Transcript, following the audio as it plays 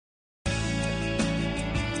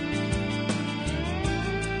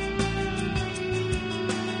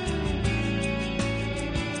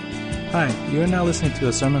Hi, you are now listening to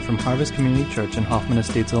a sermon from Harvest Community Church in Hoffman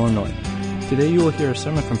Estates, Illinois. Today you will hear a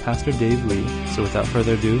sermon from Pastor Dave Lee, so without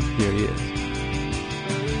further ado, here he is.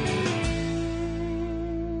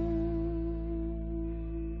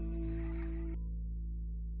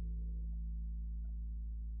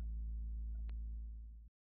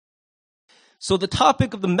 So the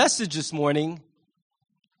topic of the message this morning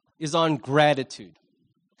is on gratitude.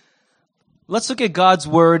 Let's look at God's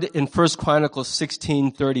word in 1 Chronicles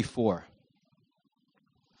 16:34.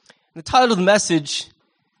 The title of the message,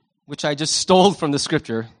 which I just stole from the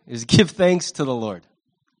scripture, is Give Thanks to the Lord.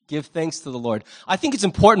 Give thanks to the Lord. I think it's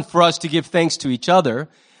important for us to give thanks to each other.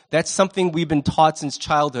 That's something we've been taught since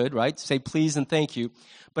childhood, right? Say please and thank you.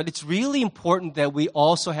 But it's really important that we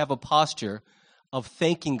also have a posture of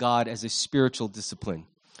thanking God as a spiritual discipline.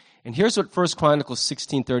 And here's what 1 Chronicles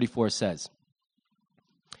 16:34 says.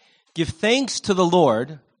 Give thanks to the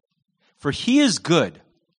Lord, for he is good.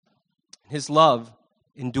 His love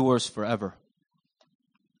endures forever.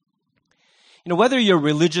 You know, whether you're a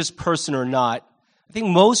religious person or not, I think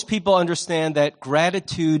most people understand that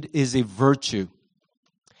gratitude is a virtue.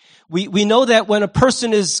 We know that when a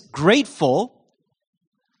person is grateful,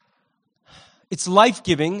 it's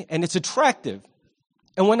life-giving and it's attractive.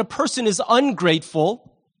 And when a person is ungrateful,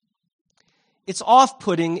 it's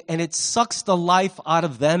off-putting and it sucks the life out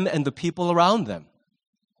of them and the people around them.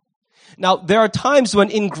 Now, there are times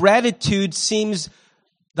when ingratitude seems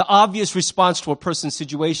the obvious response to a person's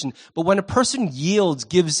situation, but when a person yields,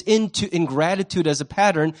 gives into ingratitude as a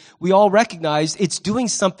pattern, we all recognize it's doing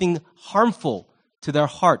something harmful to their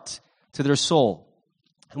heart, to their soul.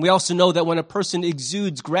 And we also know that when a person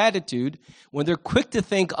exudes gratitude, when they're quick to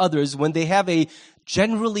thank others, when they have a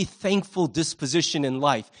generally thankful disposition in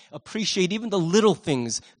life, appreciate even the little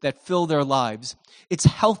things that fill their lives, it's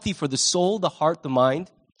healthy for the soul, the heart, the mind.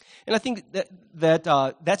 And I think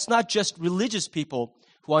that's not just religious people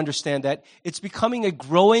who understand that. It's becoming a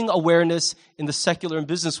growing awareness in the secular and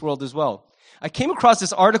business world as well. I came across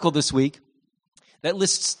this article this week that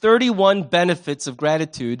lists 31 benefits of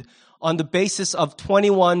gratitude on the basis of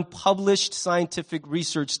 21 published scientific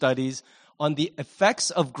research studies on the effects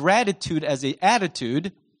of gratitude as an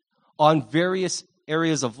attitude on various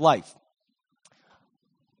areas of life.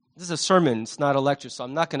 This is a sermon, it's not a lecture, so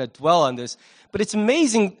I'm not going to dwell on this. But it's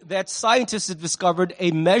amazing that scientists have discovered a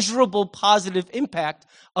measurable positive impact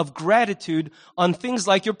of gratitude on things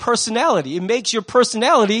like your personality. It makes your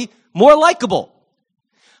personality more likable.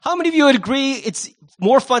 How many of you would agree it's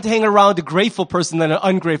more fun to hang around a grateful person than an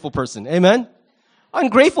ungrateful person? Amen?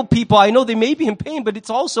 Ungrateful people, I know they may be in pain, but it's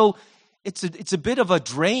also, it's a bit of a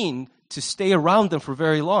drain to stay around them for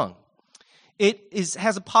very long. It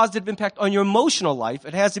has a positive impact on your emotional life.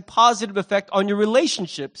 It has a positive effect on your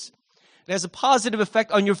relationships. It has a positive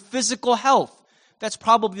effect on your physical health. That's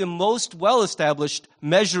probably the most well-established,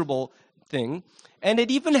 measurable thing. And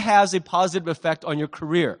it even has a positive effect on your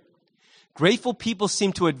career. Grateful people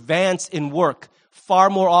seem to advance in work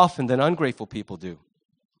far more often than ungrateful people do.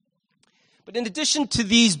 But in addition to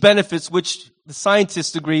these benefits, which the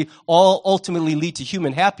scientists agree all ultimately lead to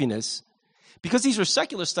human happiness, because these were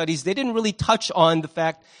secular studies, they didn't really touch on the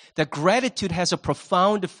fact that gratitude has a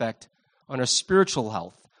profound effect on our spiritual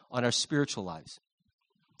health, on our spiritual lives.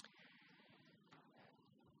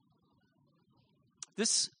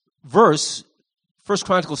 This verse, 1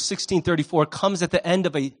 Chronicles 16:34, comes at the end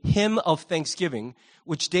of a hymn of thanksgiving,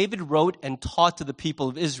 which David wrote and taught to the people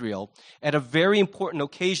of Israel at a very important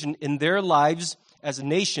occasion in their lives as a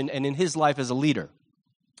nation and in his life as a leader.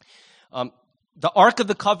 The Ark of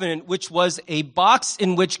the Covenant, which was a box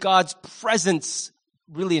in which God's presence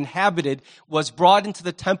really inhabited, was brought into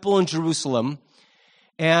the temple in Jerusalem.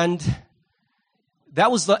 And that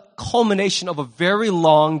was the culmination of a very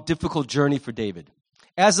long, difficult journey for David.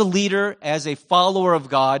 As a leader, as a follower of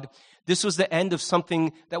God, this was the end of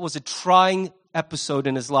something that was a trying episode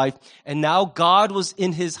in his life. And now God was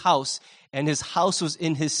in his house, and his house was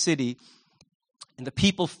in his city. And the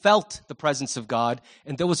people felt the presence of God,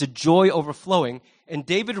 and there was a joy overflowing. And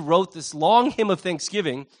David wrote this long hymn of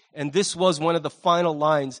thanksgiving, and this was one of the final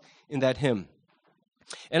lines in that hymn.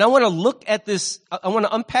 And I want to look at this, I want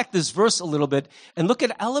to unpack this verse a little bit and look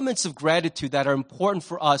at elements of gratitude that are important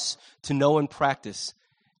for us to know and practice,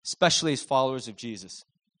 especially as followers of Jesus.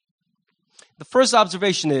 The first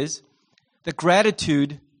observation is that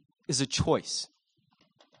gratitude is a choice.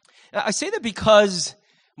 Now, I say that because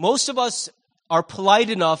most of us are polite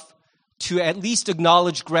enough to at least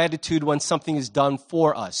acknowledge gratitude when something is done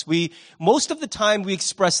for us. Most of the time we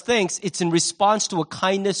express thanks, it's in response to a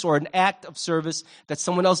kindness or an act of service that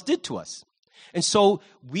someone else did to us. And so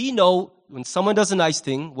we know when someone does a nice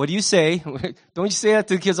thing, what do you say? Don't you say that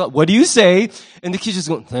to the kids? What do you say? And the kids just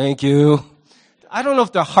go, thank you. I don't know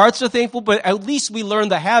if their hearts are thankful, but at least we learn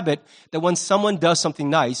the habit that when someone does something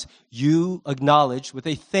nice, you acknowledge with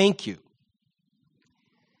a thank you.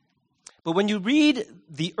 But when you read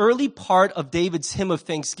the early part of David's hymn of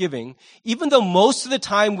thanksgiving, even though most of the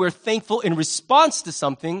time we're thankful in response to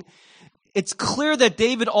something, it's clear that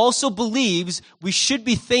David also believes we should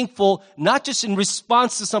be thankful not just in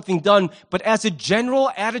response to something done, but as a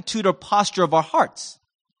general attitude or posture of our hearts.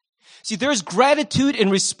 See, there's gratitude in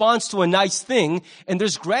response to a nice thing, and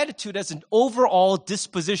there's gratitude as an overall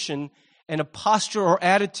disposition and a posture or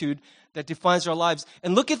attitude that defines our lives.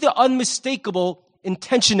 And look at the unmistakable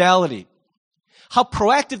intentionality. How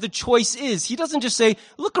proactive the choice is. He doesn't just say,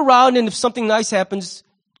 look around and if something nice happens,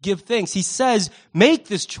 give thanks. He says, make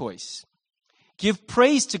this choice. Give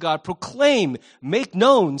praise to God. Proclaim, make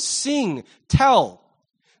known, sing, tell,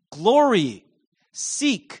 glory,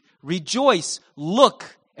 seek, rejoice,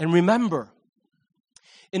 look, and remember.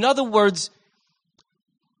 In other words,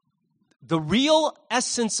 the real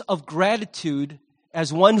essence of gratitude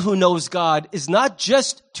as one who knows God is not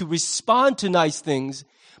just to respond to nice things,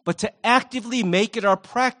 but to actively make it our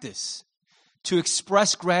practice to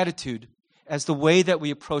express gratitude as the way that we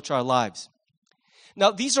approach our lives. Now,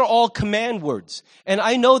 these are all command words. And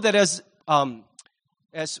I know that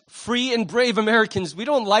as free and brave Americans, we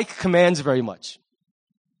don't like commands very much.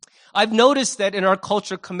 I've noticed that in our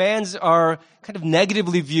culture, commands are kind of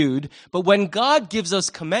negatively viewed. But when God gives us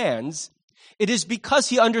commands, it is because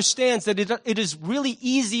he understands that it is really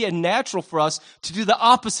easy and natural for us to do the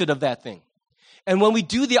opposite of that thing. And when we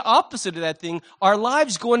do the opposite of that thing, our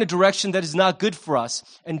lives go in a direction that is not good for us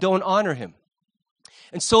and don't honor him.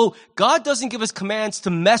 And so God doesn't give us commands to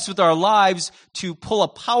mess with our lives, to pull a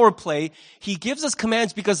power play. He gives us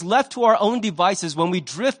commands because left to our own devices, when we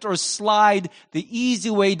drift or slide the easy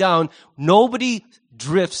way down, nobody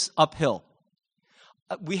drifts uphill.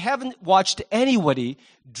 We haven't watched anybody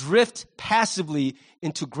drift passively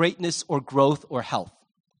into greatness or growth or health.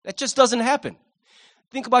 That just doesn't happen.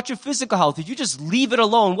 Think about your physical health. If you just leave it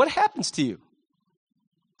alone, what happens to you?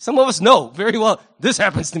 Some of us know very well, this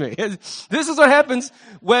happens to me. This is what happens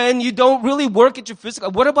when you don't really work at your physical.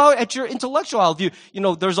 What about at your intellectual health? You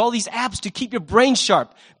know, there's all these apps to keep your brain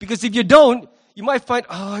sharp. Because if you don't, you might find,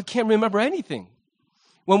 I can't remember anything.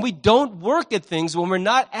 When we don't work at things, when we're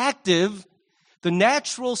not active, the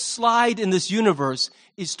natural slide in this universe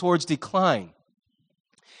is towards decline.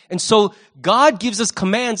 And so God gives us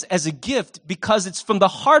commands as a gift because it's from the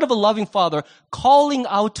heart of a loving Father calling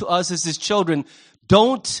out to us as his children,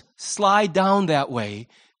 don't slide down that way.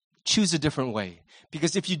 Choose a different way.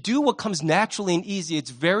 Because if you do what comes naturally and easy,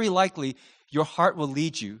 it's very likely your heart will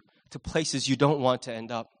lead you to places you don't want to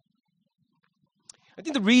end up. I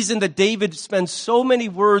think the reason that David spends so many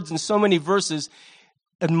words and so many verses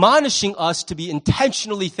admonishing us to be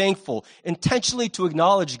intentionally thankful, intentionally to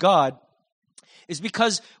acknowledge God, is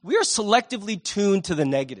because we are selectively tuned to the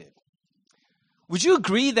negative. Would you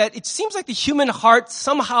agree that it seems like the human heart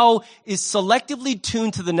somehow is selectively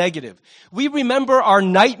tuned to the negative? We remember our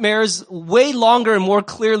nightmares way longer and more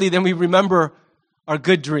clearly than we remember our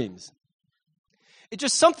good dreams. It's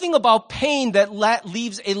just something about pain that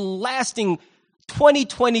leaves a lasting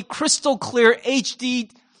 20/20 crystal clear HD,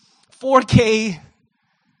 4K,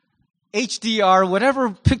 HDR, whatever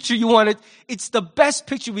picture you want. It's the best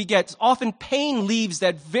picture we get. Often pain leaves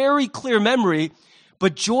that very clear memory,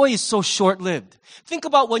 but joy is so short-lived. Think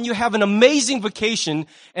about when you have an amazing vacation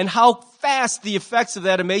and how fast the effects of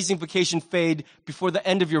that amazing vacation fade before the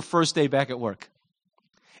end of your first day back at work.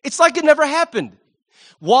 It's like it never happened.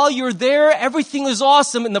 While you're there, everything is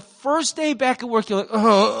awesome, and the first day back at work, you're like,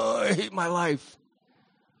 oh, I hate my life.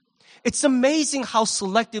 It's amazing how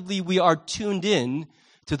selectively we are tuned in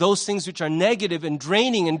to those things which are negative and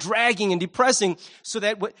draining and dragging and depressing, so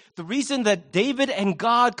that the reason that David and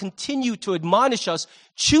God continue to admonish us,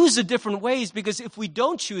 choose a different ways, because if we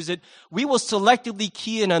don't choose it, we will selectively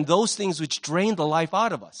key in on those things which drain the life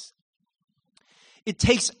out of us. It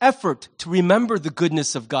takes effort to remember the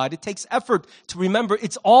goodness of God. It takes effort to remember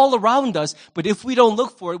it's all around us, but if we don't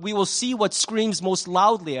look for it, we will see what screams most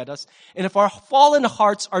loudly at us. And if our fallen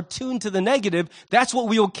hearts are tuned to the negative, that's what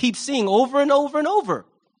we will keep seeing over and over and over.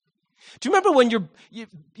 Do you remember when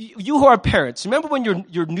you who are parents, remember when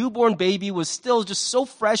your newborn baby was still just so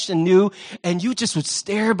fresh and new, and you just would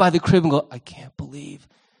stare by the crib and go, I can't believe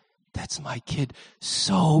that's my kid.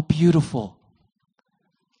 So beautiful.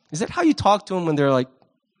 Is that how you talk to them when they're like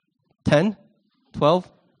 10, 12?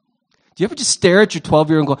 Do you ever just stare at your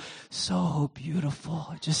 12-year-old and go, so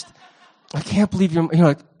beautiful. I can't believe you're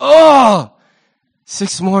like, oh!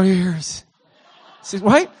 6 more years.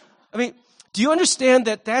 Right? I mean, do you understand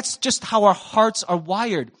that that's just how our hearts are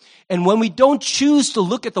wired? And when we don't choose to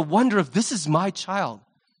look at the wonder of this is my child,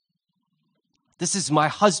 this is my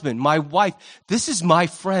husband, my wife, this is my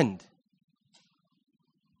friend.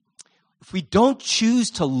 If we don't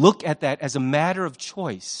choose to look at that as a matter of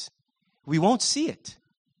choice, we won't see it.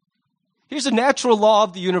 Here's a natural law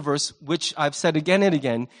of the universe, which I've said again and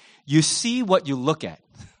again. You see what you look at.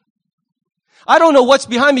 I don't know what's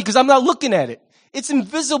behind me because I'm not looking at it. It's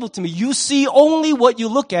invisible to me. You see only what you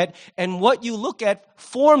look at, and what you look at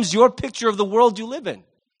forms your picture of the world you live in.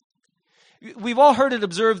 We've all heard it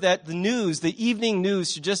observed that the news, the evening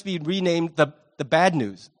news, should just be renamed the bad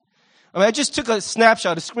news. I mean, I just took a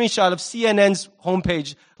snapshot, a screenshot of CNN's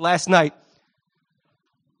homepage last night.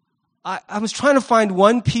 I was trying to find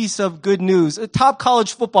one piece of good news. Top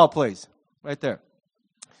college football plays, right there.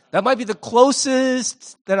 That might be the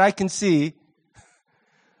closest that I can see.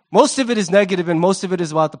 Most of it is negative, and most of it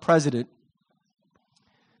is about the president.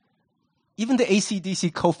 Even the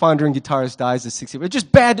AC/DC co-founder and guitarist dies at 60. It's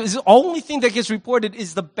just bad news. The only thing that gets reported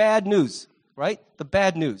is the bad news, right? The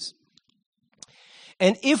bad news.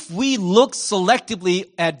 And if we look selectively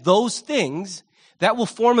at those things, that will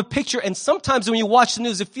form a picture. And sometimes when you watch the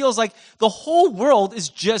news, it feels like the whole world is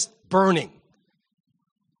just burning.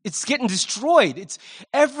 It's getting destroyed. It's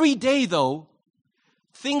every day, though,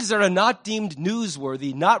 things that are not deemed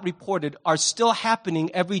newsworthy, not reported, are still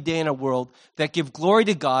happening every day in our world that give glory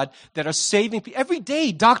to God, that are saving people. Every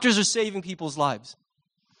day, doctors are saving people's lives.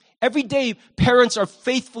 Every day, parents are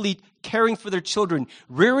faithfully caring for their children,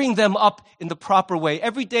 rearing them up in the proper way.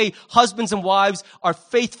 Every day, husbands and wives are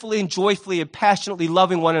faithfully and joyfully and passionately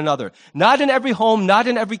loving one another. Not in every home, not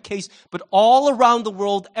in every case, but all around the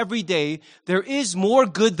world, every day, there is more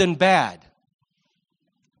good than bad.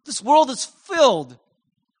 This world is filled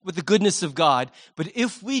with the goodness of God, but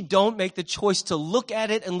if we don't make the choice to look at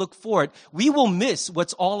it and look for it, we will miss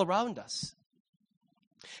what's all around us.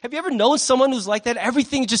 Have you ever known someone who's like that?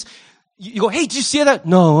 Everything just, you go, hey, did you see that?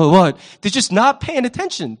 No, what? They're just not paying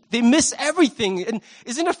attention. They miss everything. And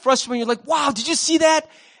isn't it frustrating when you're like, wow, did you see that?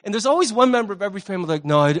 And there's always one member of every family like,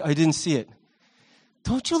 no, I didn't see it.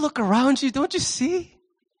 Don't you look around you? Don't you see?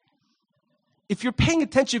 If you're paying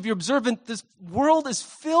attention, if you're observant, this world is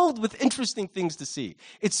filled with interesting things to see.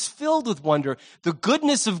 It's filled with wonder. The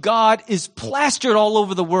goodness of God is plastered all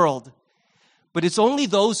over the world. But it's only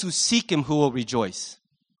those who seek Him who will rejoice.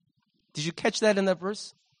 Did you catch that in that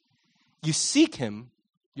verse? You seek Him,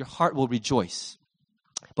 your heart will rejoice.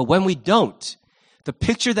 But when we don't, the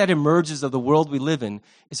picture that emerges of the world we live in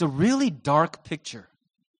is a really dark picture.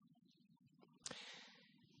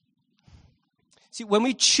 See, when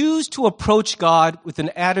we choose to approach God with an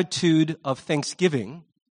attitude of thanksgiving,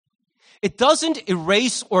 it doesn't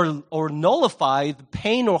erase or nullify the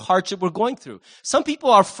pain or hardship we're going through. Some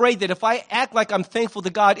people are afraid that if I act like I'm thankful to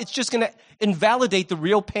God, it's just going to invalidate the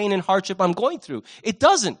real pain and hardship I'm going through. It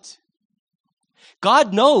doesn't.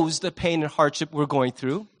 God knows the pain and hardship we're going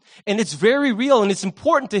through, and it's very real, and it's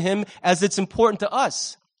important to Him as it's important to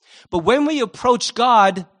us. But when we approach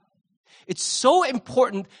God, it's so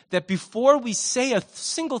important that before we say a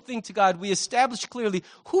single thing to God, we establish clearly,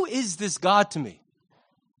 who is this God to me?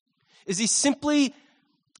 Is He simply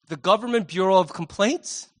the government bureau of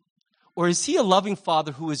complaints? Or is He a loving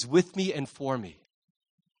Father who is with me and for me?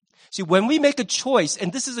 See, when we make a choice,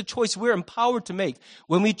 and this is a choice we're empowered to make,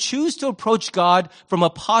 when we choose to approach God from a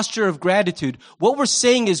posture of gratitude, what we're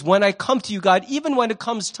saying is, when I come to you, God, even when it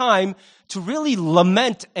comes time to really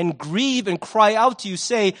lament and grieve and cry out to you,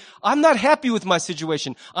 say, I'm not happy with my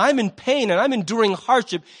situation. I'm in pain and I'm enduring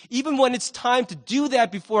hardship. Even when it's time to do that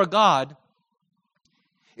before God,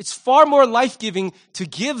 it's far more life-giving to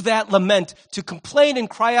give that lament, to complain and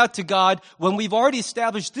cry out to God when we've already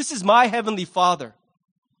established, this is my Heavenly Father.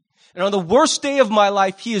 And on the worst day of my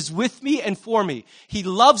life, He is with me and for me. He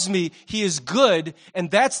loves me. He is good. And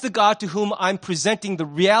that's the God to whom I'm presenting the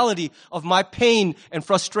reality of my pain and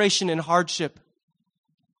frustration and hardship.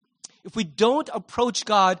 If we don't approach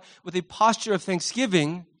God with a posture of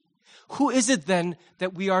thanksgiving, who is it then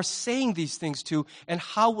that we are saying these things to, and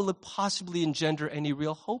how will it possibly engender any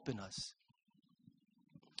real hope in us?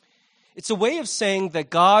 It's a way of saying that,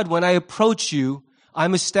 God, when I approach you,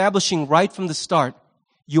 I'm establishing right from the start,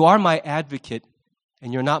 you are my advocate,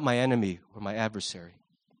 and you're not my enemy or my adversary.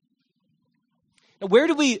 Now, where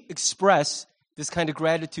do we express this kind of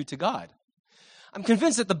gratitude to God? I'm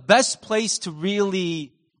convinced that the best place to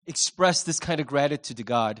really express this kind of gratitude to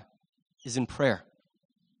God is in prayer.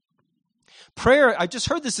 Prayer, I just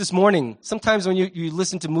heard this morning. Sometimes when you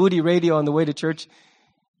listen to Moody radio on the way to church,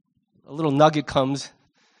 a little nugget comes.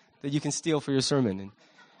 that you can steal for your sermon.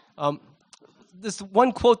 And this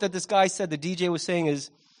one quote that this guy said, the DJ was saying is,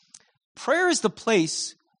 prayer is the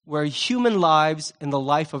place where human lives and the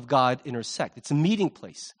life of God intersect. It's a meeting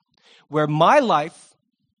place where my life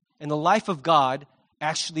and the life of God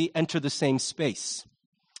actually enter the same space.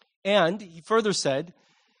 And he further said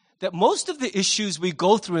that most of the issues we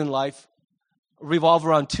go through in life revolve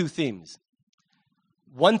around two themes.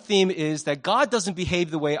 One theme is that God doesn't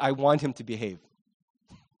behave the way I want him to behave.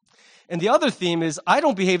 And the other theme is I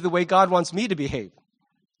don't behave the way God wants me to behave.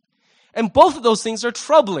 And both of those things are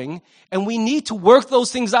troubling, and we need to work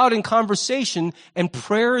those things out in conversation, and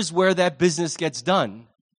prayer is where that business gets done.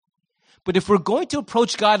 But if we're going to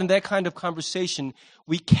approach God in that kind of conversation,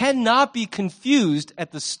 we cannot be confused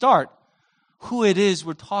at the start who it is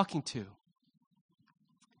we're talking to.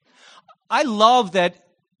 I love that,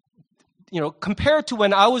 compared to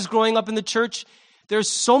when I was growing up in the church, there's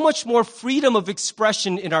so much more freedom of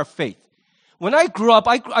expression in our faith. When I grew up,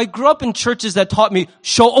 I grew up in churches that taught me,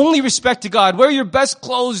 show only respect to God, wear your best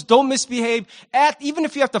clothes, don't misbehave, act, even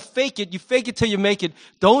if you have to fake it, you fake it till you make it.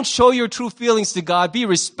 Don't show your true feelings to God, be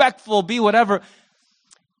respectful, be whatever.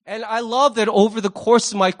 And I love that over the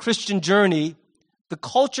course of my Christian journey, the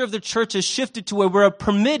culture of the church has shifted to where we're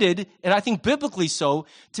permitted, and I think biblically so,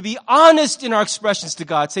 to be honest in our expressions to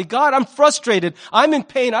God. Say, God, I'm frustrated, I'm in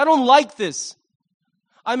pain, I don't like this.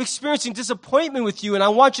 I'm experiencing disappointment with you, and I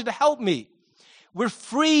want you to help me. We're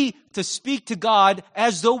free to speak to God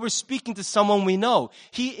as though we're speaking to someone we know.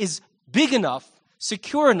 He is big enough,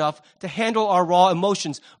 secure enough to handle our raw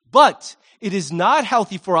emotions. But it is not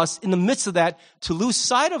healthy for us in the midst of that to lose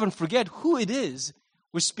sight of and forget who it is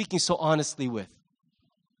we're speaking so honestly with.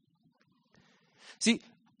 See,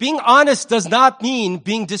 being honest does not mean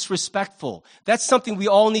being disrespectful. That's something we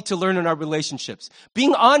all need to learn in our relationships.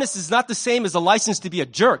 Being honest is not the same as a license to be a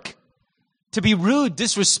jerk, to be rude,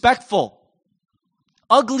 disrespectful,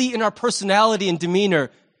 ugly in our personality and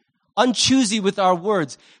demeanor, unchoosy with our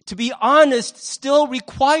words. To be honest still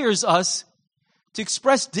requires us to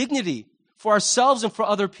express dignity for ourselves and for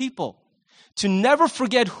other people. To never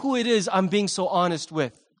forget who it is I'm being so honest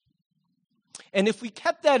with. And if we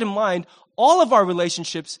kept that in mind, all of our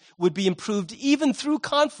relationships would be improved even through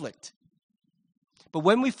conflict. But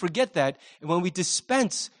when we forget that, and when we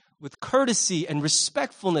dispense with courtesy and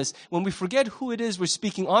respectfulness, when we forget who it is we're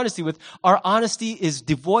speaking honestly with, our honesty is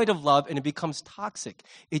devoid of love and it becomes toxic.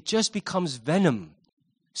 It just becomes venom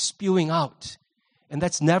spewing out. And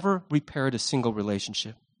that's never repaired a single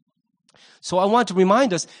relationship. So I want to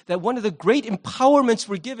remind us that one of the great empowerments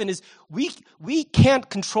we're given is we can't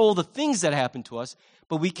control the things that happen to us,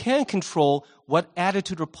 but we can control what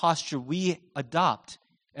attitude or posture we adopt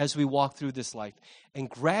as we walk through this life. And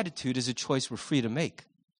gratitude is a choice we're free to make.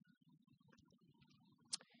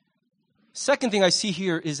 Second thing I see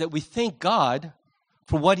here is that we thank God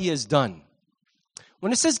for what he has done.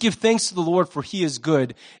 When it says give thanks to the Lord for he is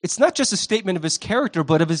good, it's not just a statement of his character,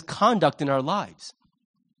 but of his conduct in our lives.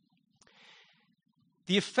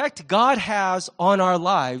 The effect God has on our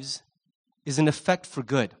lives is an effect for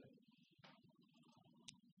good.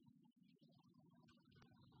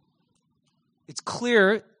 It's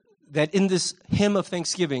clear that in this hymn of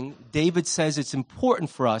thanksgiving, David says it's important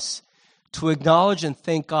for us to acknowledge and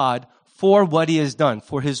thank God for what he has done,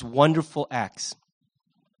 for his wonderful acts.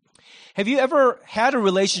 Have you ever had a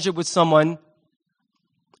relationship with someone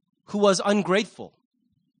who was ungrateful?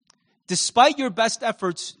 Despite your best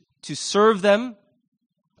efforts to serve them,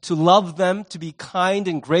 to love them, to be kind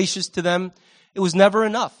and gracious to them, it was never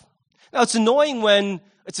enough. Now, it's annoying when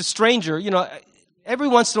it's a stranger. Every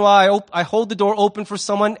once in a while, I hold the door open for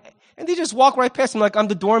someone, and they just walk right past me like I'm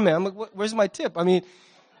the doorman. I'm like, where's my tip? I mean,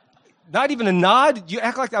 not even a nod. You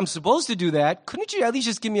act like I'm supposed to do that. Couldn't you at least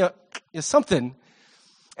just give me something?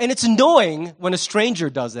 And it's annoying when a stranger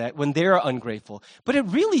does that, when they're ungrateful. But it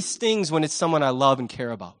really stings when it's someone I love and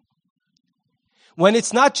care about. When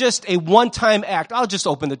it's not just a one-time act, I'll just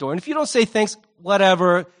open the door. And if you don't say thanks,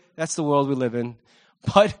 whatever, that's the world we live in.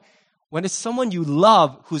 But when it's someone you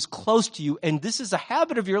love who's close to you, and this is a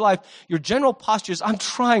habit of your life, your general posture is, I'm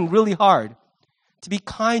trying really hard to be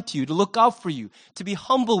kind to you, to look out for you, to be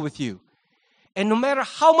humble with you. And no matter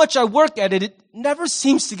how much I work at it, it never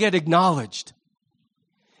seems to get acknowledged.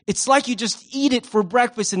 It's like you just eat it for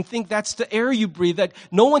breakfast and think that's the air you breathe, that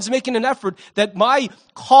no one's making an effort, that my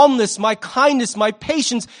calmness, my kindness, my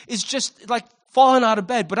patience is just like falling out of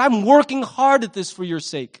bed. But I'm working hard at this for your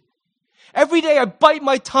sake. Every day I bite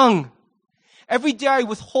my tongue. Every day I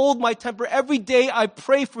withhold my temper. Every day I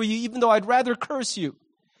pray for you, even though I'd rather curse you.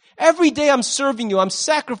 Every day I'm serving you. I'm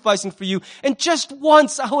sacrificing for you. And just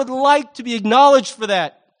once I would like to be acknowledged for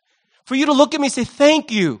that. For you to look at me and say,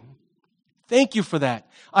 thank you. Thank you for that.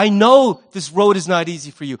 I know this road is not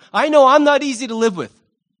easy for you. I know I'm not easy to live with.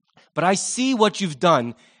 But I see what you've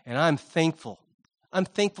done, and I'm thankful. I'm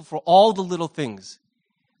thankful for all the little things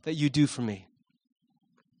that you do for me.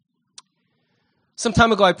 Some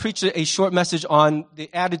time ago, I preached a short message on the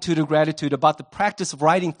attitude of gratitude, about the practice of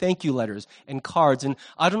writing thank you letters and cards. And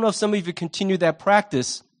I don't know if some of you continue that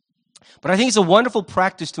practice, but I think it's a wonderful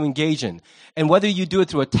practice to engage in. And whether you do it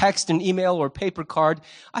through a text, an email, or a paper card,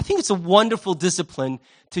 I think it's a wonderful discipline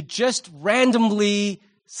to just randomly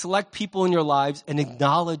select people in your lives and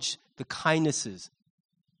acknowledge the kindnesses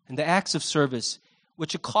and the acts of service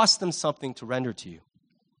which it costs them something to render to you.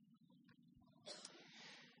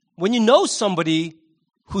 When you know somebody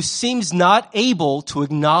who seems not able to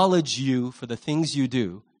acknowledge you for the things you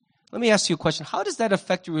do, let me ask you a question. How does that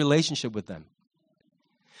affect your relationship with them?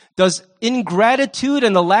 Does ingratitude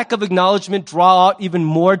and the lack of acknowledgement draw out even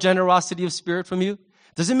more generosity of spirit from you?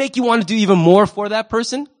 Does it make you want to do even more for that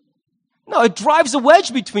person? No, it drives a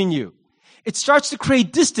wedge between you. It starts to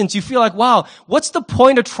create distance. You feel like, wow, what's the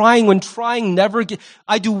point of trying when trying never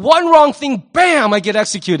I do one wrong thing, bam, I get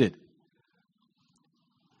executed.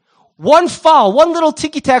 One foul, one little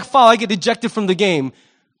ticky-tack foul, I get ejected from the game.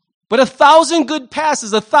 But 1,000 good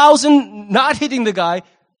passes, 1,000 not hitting the guy,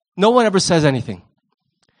 no one ever says anything.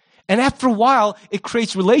 And after a while, it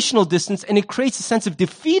creates relational distance and it creates a sense of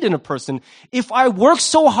defeat in a person. If I work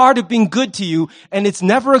so hard at being good to you and it's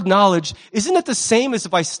never acknowledged, isn't it the same as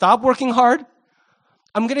if I stop working hard?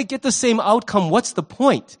 I'm going to get the same outcome. What's the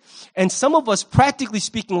point? And some of us, practically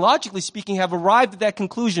speaking, logically speaking, have arrived at that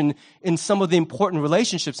conclusion in some of the important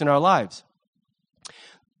relationships in our lives.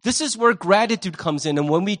 This is where gratitude comes in, and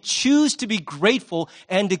when we choose to be grateful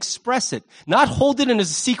and express it, not hold it in as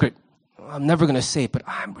a secret. I'm never going to say it, but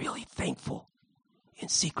I'm really thankful in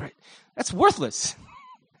secret. That's worthless.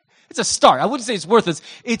 It's a start. I wouldn't say it's worthless.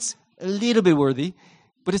 It's a little bit worthy,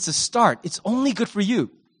 but it's a start. It's only good for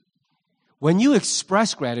you. When you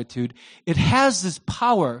express gratitude, it has this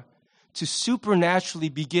power to supernaturally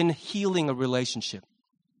begin healing a relationship.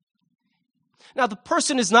 Now, the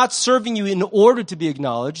person is not serving you in order to be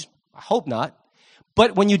acknowledged. I hope not.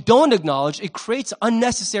 But when you don't acknowledge, it creates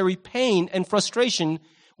unnecessary pain and frustration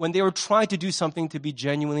when they were trying to do something to be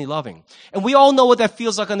genuinely loving. And we all know what that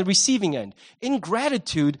feels like on the receiving end.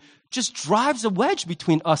 Ingratitude just drives a wedge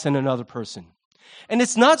between us and another person. And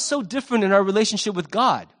it's not so different in our relationship with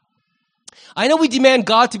God. I know we demand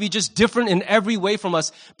God to be just different in every way from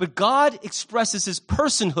us, but God expresses his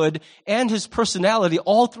personhood and his personality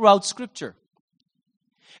all throughout Scripture.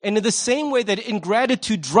 And in the same way that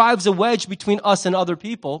ingratitude drives a wedge between us and other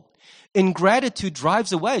people, ingratitude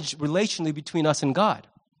drives a wedge relationally between us and God.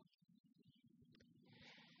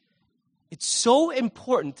 It's so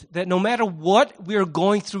important that no matter what we are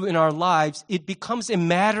going through in our lives, it becomes a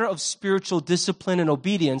matter of spiritual discipline and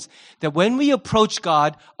obedience, that when we approach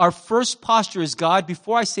God, our first posture is, God,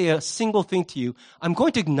 before I say a single thing to you, I'm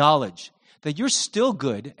going to acknowledge that you're still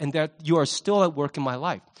good and that you are still at work in my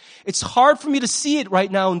life. It's hard for me to see it right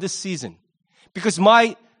now in this season because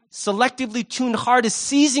my selectively tuned heart is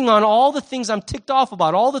seizing on all the things I'm ticked off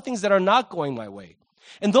about, all the things that are not going my way.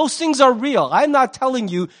 And those things are real. I'm not telling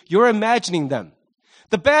you, you're imagining them.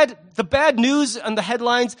 The bad news and the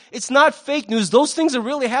headlines, it's not fake news. Those things are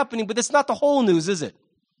really happening, but it's not the whole news, is it?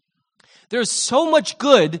 There's so much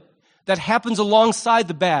good that happens alongside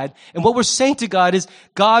the bad. And what we're saying to God is,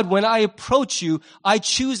 God, when I approach you, I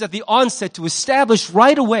choose at the onset to establish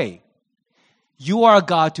right away, you are a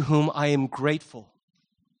God to whom I am grateful.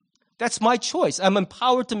 That's my choice. I'm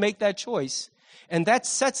empowered to make that choice. And that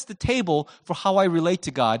sets the table for how I relate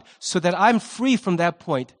to God so that I'm free from that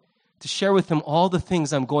point to share with him all the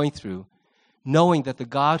things I'm going through, knowing that the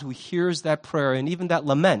God who hears that prayer and even that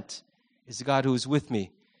lament is the God who is with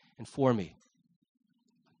me and for me.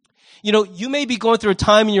 You know, you may be going through a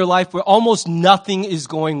time in your life where almost nothing is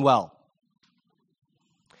going well.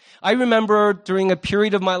 I remember during a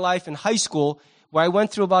period of my life in high school where I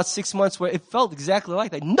went through about 6 months where it felt exactly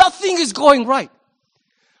like that. Nothing is going right.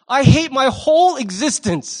 I hate my whole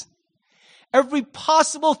existence. Every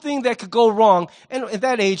possible thing that could go wrong. And at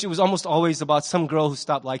that age, it was almost always about some girl who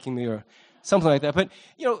stopped liking me or something like that. But,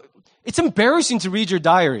 you know, it's embarrassing to read your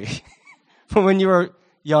diary from when you were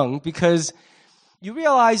young because you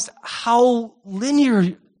realized how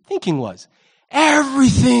linear thinking was.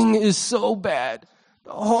 Everything is so bad.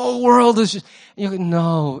 The whole world is just, you go,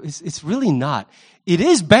 no, it's really not. It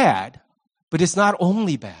is bad, but it's not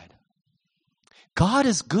only bad. God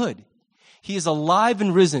is good. He is alive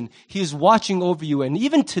and risen. He is watching over you. And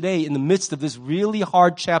even today, in the midst of this really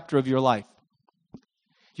hard chapter of your life,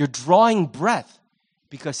 you're drawing breath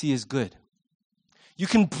because he is good. You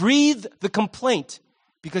can breathe the complaint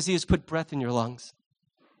because he has put breath in your lungs.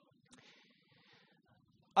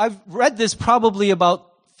 I've read this probably about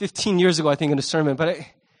 15 years ago, I think, in a sermon, but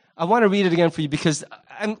I want to read it again for you because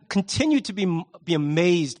I continue to be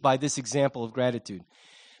amazed by this example of gratitude.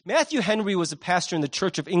 Matthew Henry was a pastor in the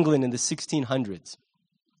Church of England in the 1600s.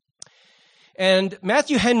 And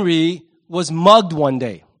Matthew Henry was mugged one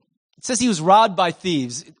day. It says he was robbed by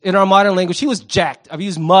thieves. In our modern language, he was jacked. He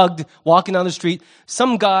was mugged, walking down the street.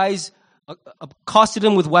 Some guys accosted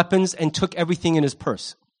him with weapons and took everything in his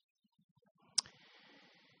purse.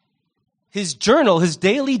 His journal, his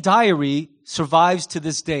daily diary, survives to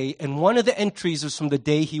this day, and one of the entries was from the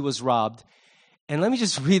day he was robbed. And let me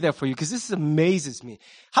just read that for you, because this amazes me.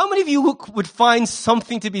 How many of you would find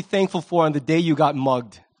something to be thankful for on the day you got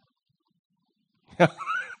mugged?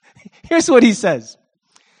 Here's what he says.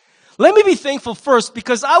 Let me be thankful first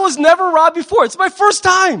because I was never robbed before. It's my first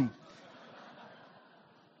time.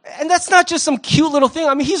 And that's not just some cute little thing.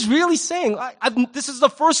 I mean, he's really saying, this is the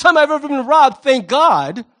first time I've ever been robbed, thank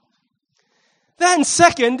God. Then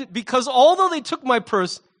second, because although they took my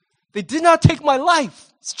purse, they did not take my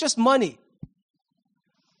life. It's just money.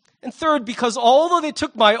 And third, because although they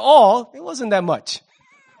took my all, it wasn't that much.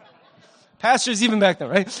 Pastors even back then,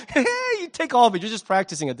 right? You take all of it. You're just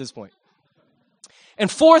practicing at this point. And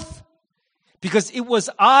fourth, because it was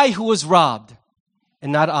I who was robbed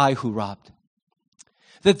and not I who robbed.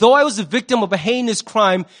 That though I was a victim of a heinous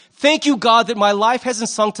crime, thank you, God, that my life hasn't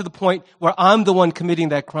sunk to the point where I'm the one committing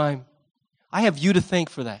that crime. I have you to thank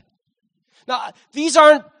for that. Now, these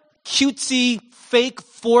aren't cutesy, fake,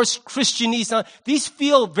 forced Christianese. These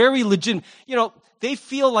feel very legitimate. They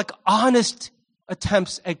feel like honest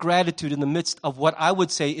attempts at gratitude in the midst of what I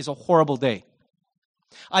would say is a horrible day.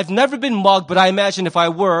 I've never been mugged, but I imagine if I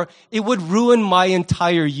were, it would ruin my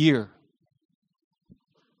entire year.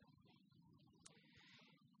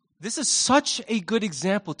 This is such a good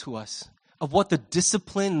example to us of what the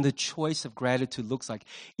discipline and the choice of gratitude looks like.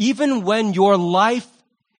 Even when your life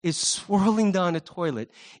is swirling down a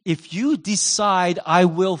toilet, if you decide, I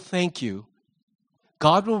will thank you,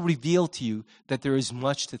 God will reveal to you that there is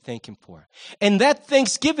much to thank Him for. And that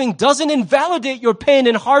thanksgiving doesn't invalidate your pain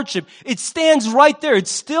and hardship. It stands right there. It's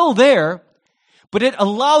still there. But it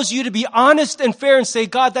allows you to be honest and fair and say,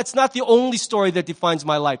 God, that's not the only story that defines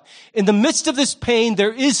my life. In the midst of this pain,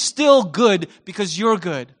 there is still good because you're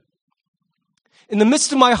good. In the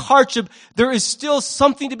midst of my hardship, there is still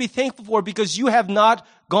something to be thankful for because you have not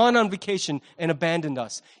gone on vacation and abandoned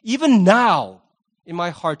us. Even now, in my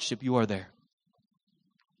hardship, you are there.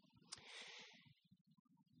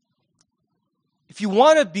 If you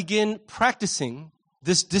want to begin practicing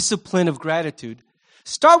this discipline of gratitude,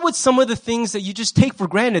 start with some of the things that you just take for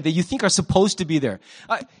granted that you think are supposed to be there.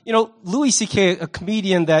 Louis C.K., a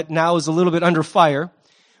comedian that now is a little bit under fire,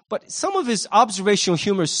 but some of his observational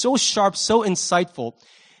humor is so sharp, so insightful.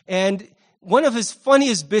 And one of his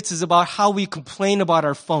funniest bits is about how we complain about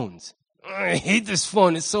our phones. I hate this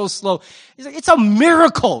phone. It's so slow. He's like, it's a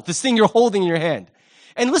miracle, this thing you're holding in your hand.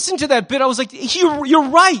 And listen to that bit. I was like, you're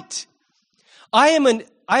right. I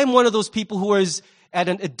am one of those people who is at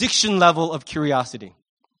an addiction level of curiosity.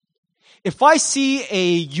 If I see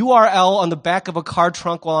a URL on the back of a car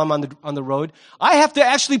trunk while I'm on the road, I have to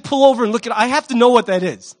actually pull over and look at it. I have to know what that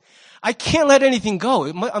is. I can't let anything go.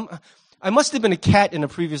 I must have been a cat in a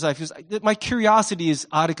previous life because my curiosity is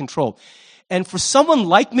out of control. And for someone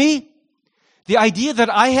like me, the idea that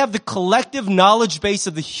I have the collective knowledge base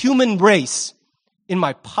of the human race in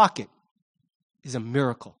my pocket is a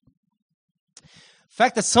miracle. The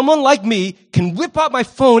fact that someone like me can whip out my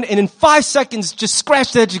phone and in 5 seconds just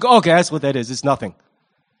scratch the edge and go, okay, that's what that is. It's nothing.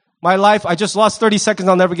 My life, I just lost 30 seconds.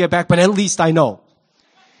 I'll never get back, but at least I know.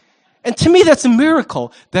 And to me, that's a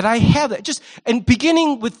miracle that I have that. And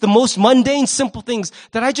beginning with the most mundane, simple things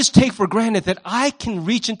that I just take for granted, that I can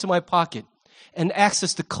reach into my pocket and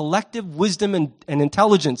access the collective wisdom and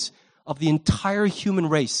intelligence of the entire human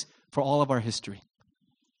race for all of our history.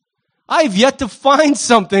 I've yet to find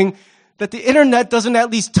something that the internet doesn't at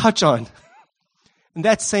least touch on. And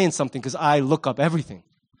that's saying something because I look up everything.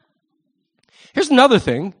 Here's another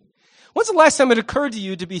thing. When's the last time it occurred to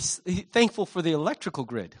you to be thankful for the electrical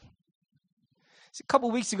grid? A couple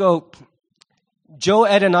of weeks ago, Joe,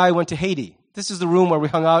 Ed, and I went to Haiti. This is the room where we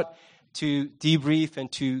hung out to debrief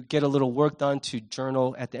and to get a little work done, to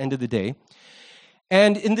journal at the end of the day.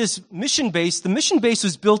 And in this mission base, the mission base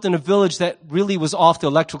was built in a village that really was off the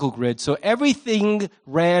electrical grid. So everything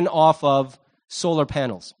ran off of solar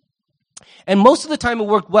panels. And most of the time it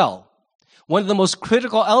worked well. One of the most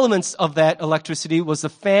critical elements of that electricity was the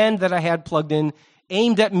fan that I had plugged in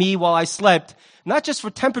aimed at me while I slept, not just for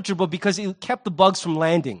temperature, but because it kept the bugs from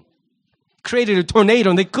landing. Created a tornado,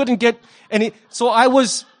 and they couldn't get any. So I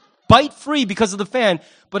was bite-free because of the fan.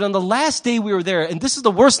 But on the last day we were there, and this is the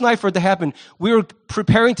worst night for it to happen, we were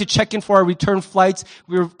preparing to check in for our return flights.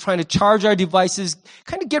 We were trying to charge our devices,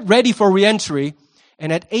 kind of get ready for reentry.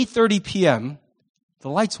 And at 8:30 p.m., the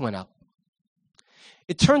lights went out.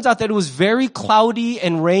 It turns out that it was very cloudy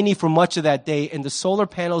and rainy for much of that day, and the solar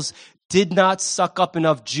panels did not suck up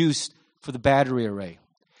enough juice for the battery array.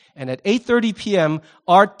 And at 8:30 p.m.,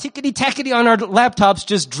 our tickety-tackety on our laptops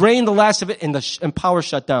just drained the last of it, and power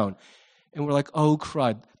shut down. And we're like, oh,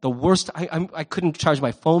 crud. The worst. I couldn't charge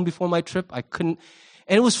my phone before my trip. I couldn't.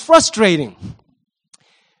 And it was frustrating.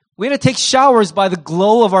 We had to take showers by the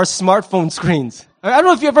glow of our smartphone screens. I don't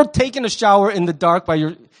know if you've ever taken a shower in the dark by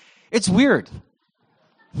your... It's weird.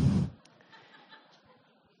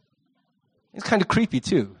 It's kind of creepy,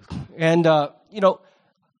 too. And,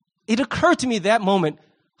 it occurred to me that moment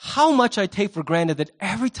how much I take for granted that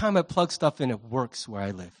every time I plug stuff in, it works where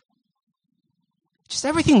I live. Just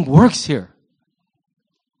everything works here.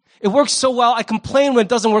 It works so well, I complain when it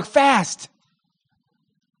doesn't work fast.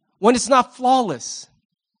 When it's not flawless.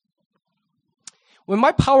 When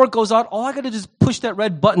my power goes out, all I got to do is push that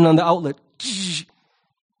red button on the outlet.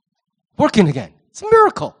 Working again. It's a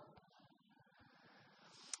miracle.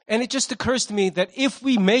 And it just occurs to me that if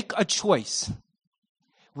we make a choice,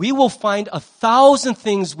 we will find 1,000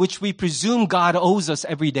 things which we presume God owes us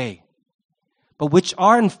every day, but which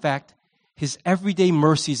are, in fact, His everyday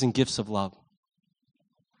mercies and gifts of love.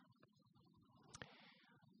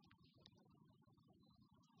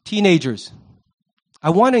 Teenagers, I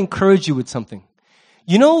want to encourage you with something.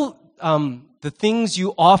 You know, the things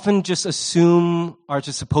you often just assume are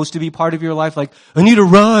just supposed to be part of your life, like, I need a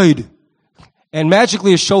ride. And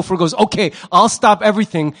magically a chauffeur goes, okay, I'll stop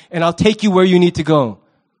everything and I'll take you where you need to go.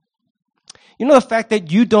 You know the fact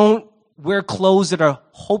that you don't wear clothes that are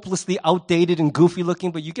hopelessly outdated and goofy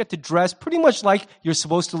looking, but you get to dress pretty much like you're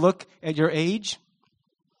supposed to look at your age?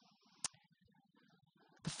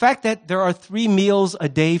 The fact that there are 3 meals a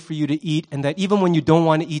day for you to eat, and that even when you don't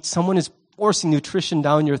want to eat, someone is forcing nutrition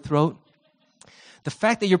down your throat. The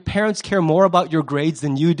fact that your parents care more about your grades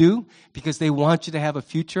than you do because they want you to have a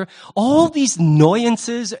future. All these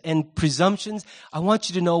annoyances and presumptions, I want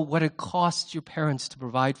you to know what it costs your parents to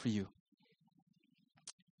provide for you.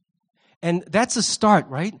 And that's a start,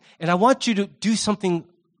 right? And I want you to do something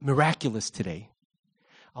miraculous today.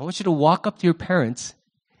 I want you to walk up to your parents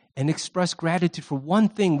and express gratitude for one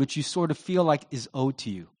thing which you sort of feel like is owed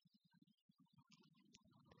to you.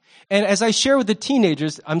 And as I share with the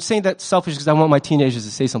teenagers, I'm saying that selfish because I want my teenagers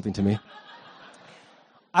to say something to me.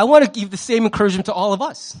 I want to give the same encouragement to all of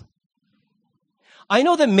us. I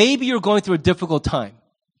know that maybe you're going through a difficult time,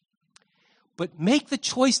 but make the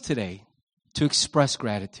choice today to express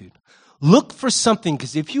gratitude. Look for something,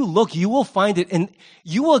 because if you look, you will find it, and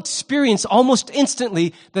you will experience almost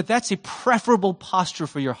instantly that that's a preferable posture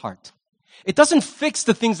for your heart. It doesn't fix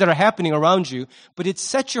the things that are happening around you, but it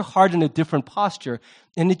sets your heart in a different posture,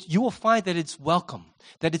 and you will find that it's welcome,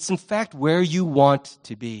 that it's in fact where you want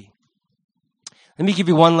to be. Let me give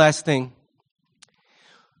you one last thing.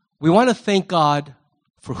 We want to thank God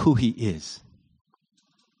for who He is.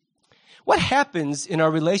 What happens in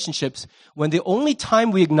our relationships when the only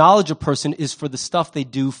time we acknowledge a person is for the stuff they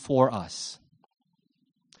do for us?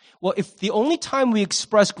 Well, if the only time we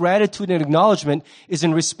express gratitude and acknowledgement is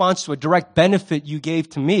in response to a direct benefit you gave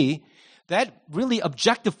to me, that really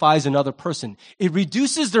objectifies another person. It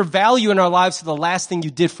reduces their value in our lives to the last thing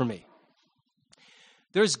you did for me.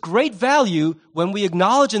 There's great value when we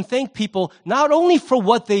acknowledge and thank people not only for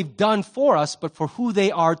what they've done for us, but for who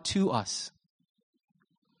they are to us.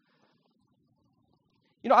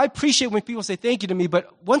 You know, I appreciate when people say thank you to me,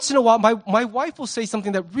 but once in a while, my wife will say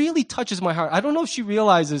something that really touches my heart. I don't know if she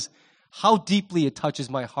realizes how deeply it touches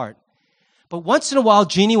my heart. But once in a while,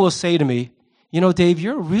 Jeannie will say to me, you know, Dave,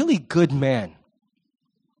 you're a really good man.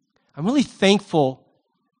 I'm really thankful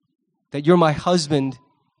that you're my husband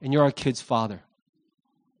and you're our kid's father.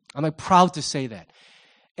 I'm like proud to say that.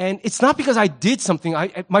 And it's not because I did something.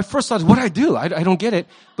 My first thought is, what did I do? I don't get it.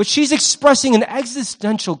 But she's expressing an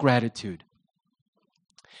existential gratitude.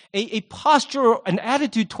 A posture, an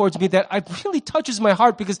attitude towards me that really touches my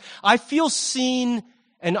heart because I feel seen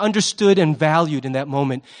and understood and valued in that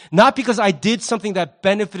moment. Not because I did something that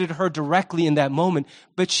benefited her directly in that moment,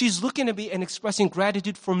 but she's looking at me and expressing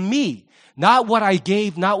gratitude for me. Not what I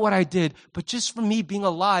gave, not what I did, but just for me being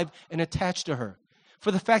alive and attached to her.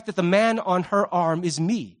 For the fact that the man on her arm is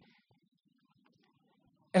me.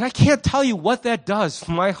 And I can't tell you what that does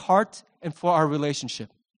for my heart and for our relationship.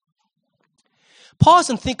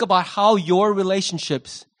 Pause and think about how your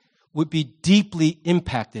relationships would be deeply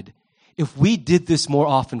impacted if we did this more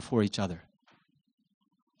often for each other.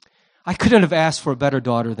 I couldn't have asked for a better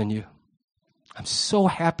daughter than you. I'm so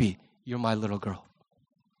happy you're my little girl.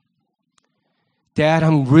 Dad,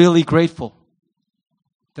 I'm really grateful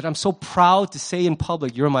that I'm so proud to say in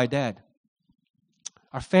public, you're my dad.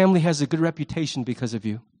 Our family has a good reputation because of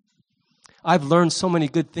you. I've learned so many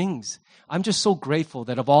good things. I'm just so grateful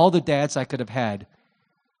that of all the dads I could have had,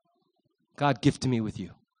 God gifted me with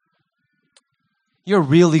you. You're a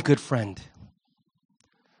really good friend.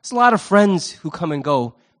 There's a lot of friends who come and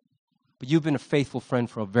go, but you've been a faithful friend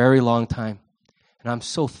for a very long time. And I'm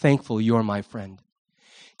so thankful you're my friend.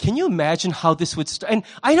 Can you imagine how this would start? And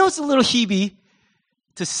I know it's a little heebie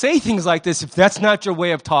to say things like this if that's not your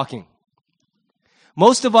way of talking.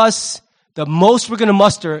 Most of us, the most we're going to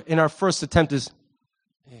muster in our first attempt is,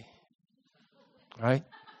 hey, right?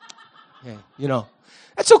 Yeah, you know,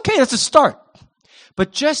 that's okay. That's a start.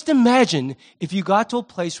 But just imagine if you got to a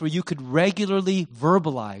place where you could regularly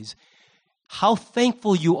verbalize how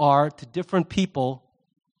thankful you are to different people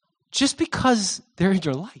just because they're in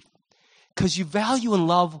your life. Because you value and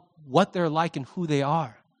love what they're like and who they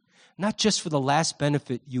are. Not just for the last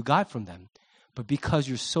benefit you got from them, but because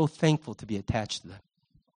you're so thankful to be attached to them.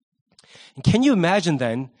 And can you imagine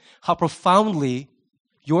then how profoundly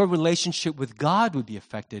your relationship with God would be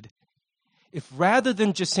affected if rather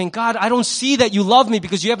than just saying, God, I don't see that you love me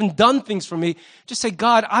because you haven't done things for me, just say,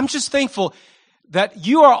 God, I'm just thankful that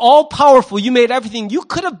you are all powerful. You made everything. You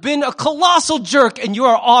could have been a colossal jerk and you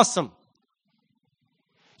are awesome.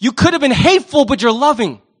 You could have been hateful, but you're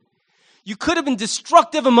loving. You could have been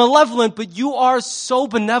destructive and malevolent, but you are so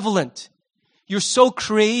benevolent. You're so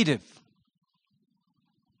creative.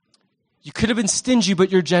 You could have been stingy,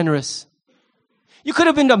 but you're generous. You could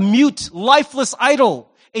have been a mute, lifeless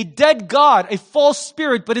idol, a dead God, a false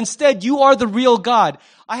spirit, but instead you are the real God.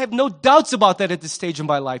 I have no doubts about that at this stage in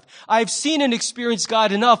my life. I have seen and experienced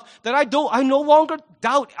God enough that I no longer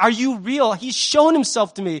doubt, are you real? He's shown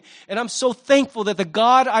himself to me. And I'm so thankful that the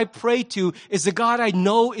God I pray to is the God I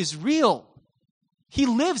know is real. He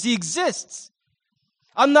lives, he exists.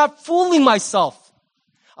 I'm not fooling myself.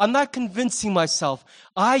 I'm not convincing myself.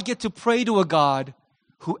 I get to pray to a God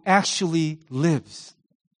who actually lives.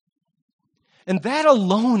 And that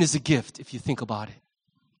alone is a gift, if you think about it.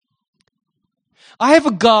 I have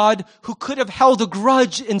a God who could have held a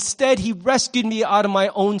grudge. Instead, he rescued me out of my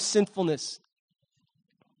own sinfulness.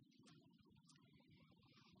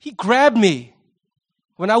 He grabbed me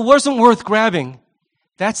when I wasn't worth grabbing.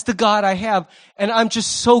 That's the God I have. And I'm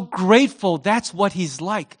just so grateful. That's what he's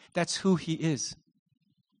like. That's who he is.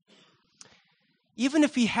 Even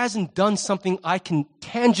if he hasn't done something I can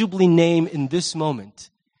tangibly name in this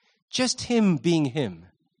moment, just him being him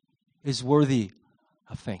is worthy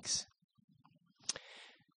of thanks.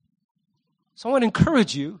 So I want to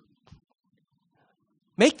encourage you,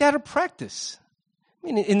 make that a practice. I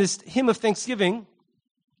mean, in this hymn of thanksgiving,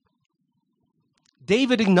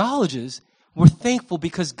 David acknowledges we're thankful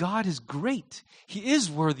because God is great. He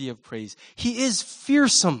is worthy of praise. He is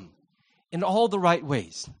fearsome in all the right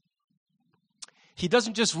ways. He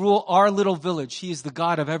doesn't just rule our little village. He is the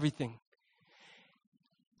God of everything.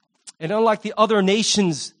 And unlike the other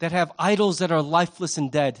nations that have idols that are lifeless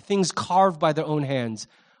and dead, things carved by their own hands,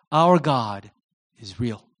 our God is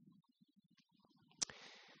real.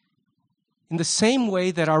 In the same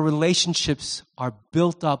way that our relationships are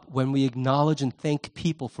built up when we acknowledge and thank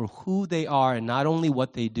people for who they are and not only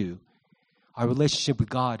what they do, our relationship with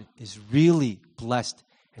God is really blessed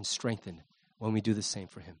and strengthened when we do the same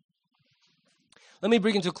for him. Let me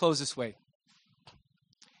bring it to a close this way.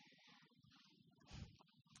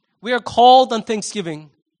 We are called on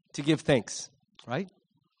Thanksgiving to give thanks, right?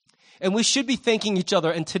 And we should be thanking each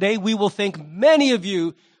other. And today we will thank many of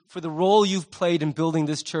you for the role you've played in building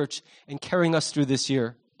this church and carrying us through this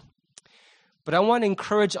year. But I want to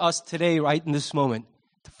encourage us today, right in this moment,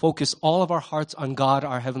 to focus all of our hearts on God,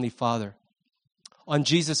 our Heavenly Father, on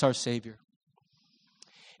Jesus, our Savior.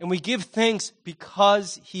 And we give thanks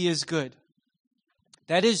because he is good.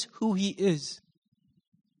 That is who he is.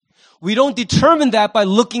 We don't determine that by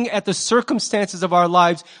looking at the circumstances of our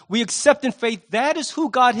lives. We accept in faith that is who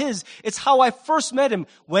God is. It's how I first met him.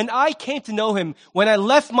 When I came to know him, when I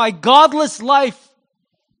left my godless life,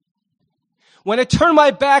 when I turned my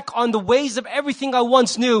back on the ways of everything I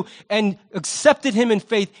once knew and accepted him in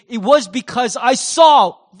faith, it was because I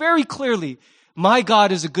saw very clearly my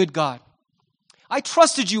God is a good God. I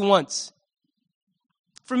trusted you once.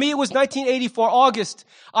 For me, it was 1984, August.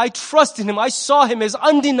 I trusted him. I saw him as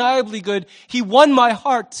undeniably good. He won my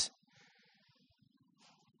heart.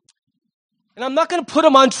 And I'm not going to put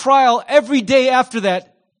him on trial every day after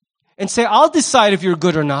that and say, I'll decide if you're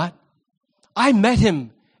good or not. I met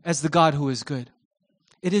him as the God who is good.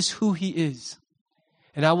 It is who he is.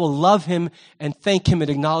 And I will love him and thank him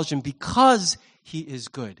and acknowledge him because he is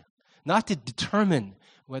good. Not to determine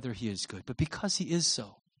whether he is good, but because he is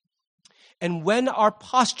so. And when our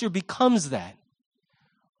posture becomes that,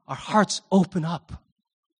 our hearts open up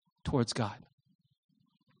towards God.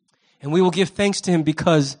 And we will give thanks to him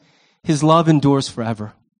because his love endures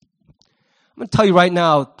forever. I'm going to tell you right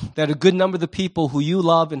now that a good number of the people who you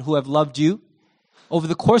love and who have loved you, over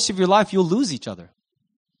the course of your life, you'll lose each other.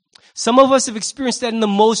 Some of us have experienced that in the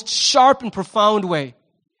most sharp and profound way.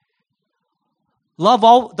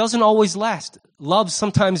 Love doesn't always last. Love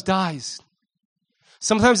sometimes dies.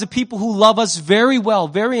 Sometimes the people who love us very well,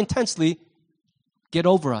 very intensely, get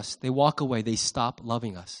over us. They walk away. They stop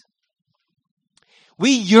loving us.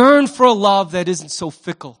 We yearn for a love that isn't so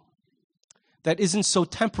fickle, that isn't so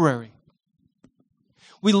temporary.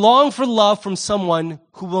 We long for love from someone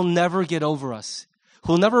who will never get over us,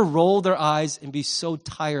 who will never roll their eyes and be so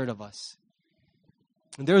tired of us.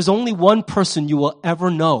 And there is only one person you will ever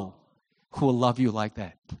know who will love you like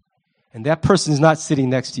that. And that person is not sitting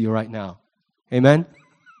next to you right now. Amen?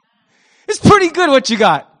 It's pretty good what you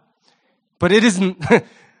got. But it isn't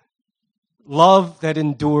love that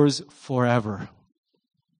endures forever.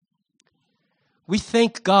 We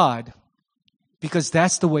thank God because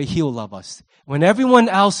that's the way he'll love us. When everyone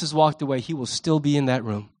else has walked away, he will still be in that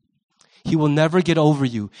room. He will never get over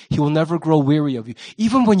you. He will never grow weary of you.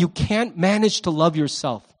 Even when you can't manage to love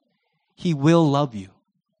yourself, he will love you.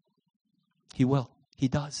 He will. He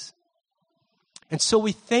does. And so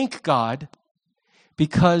we thank God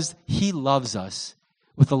because he loves us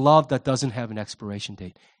with a love that doesn't have an expiration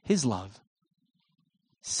date. His love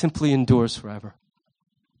simply endures forever.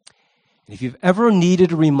 And if you've ever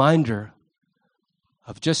needed a reminder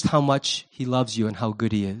of just how much he loves you and how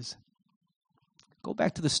good he is, go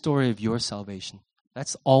back to the story of your salvation.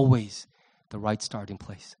 That's always the right starting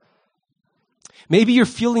place. Maybe you're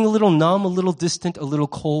feeling a little numb, a little distant, a little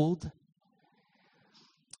cold.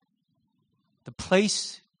 The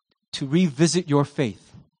place to revisit your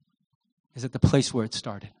faith is at the place where it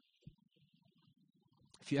started.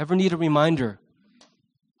 If you ever need a reminder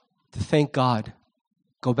to thank God,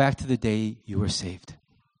 go back to the day you were saved.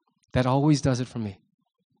 That always does it for me.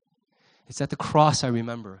 It's at the cross I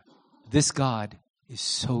remember, this God is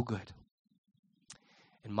so good.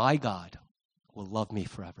 And my God will love me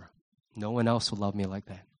forever. No one else will love me like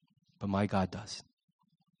that, but my God does.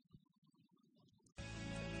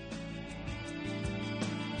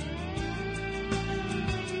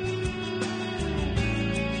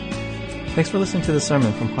 Thanks for listening to the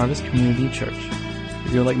sermon from Harvest Community Church.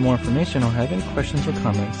 If you would like more information or have any questions or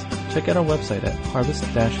comments, check out our website at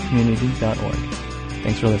harvest-community.org.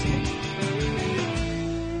 Thanks for listening.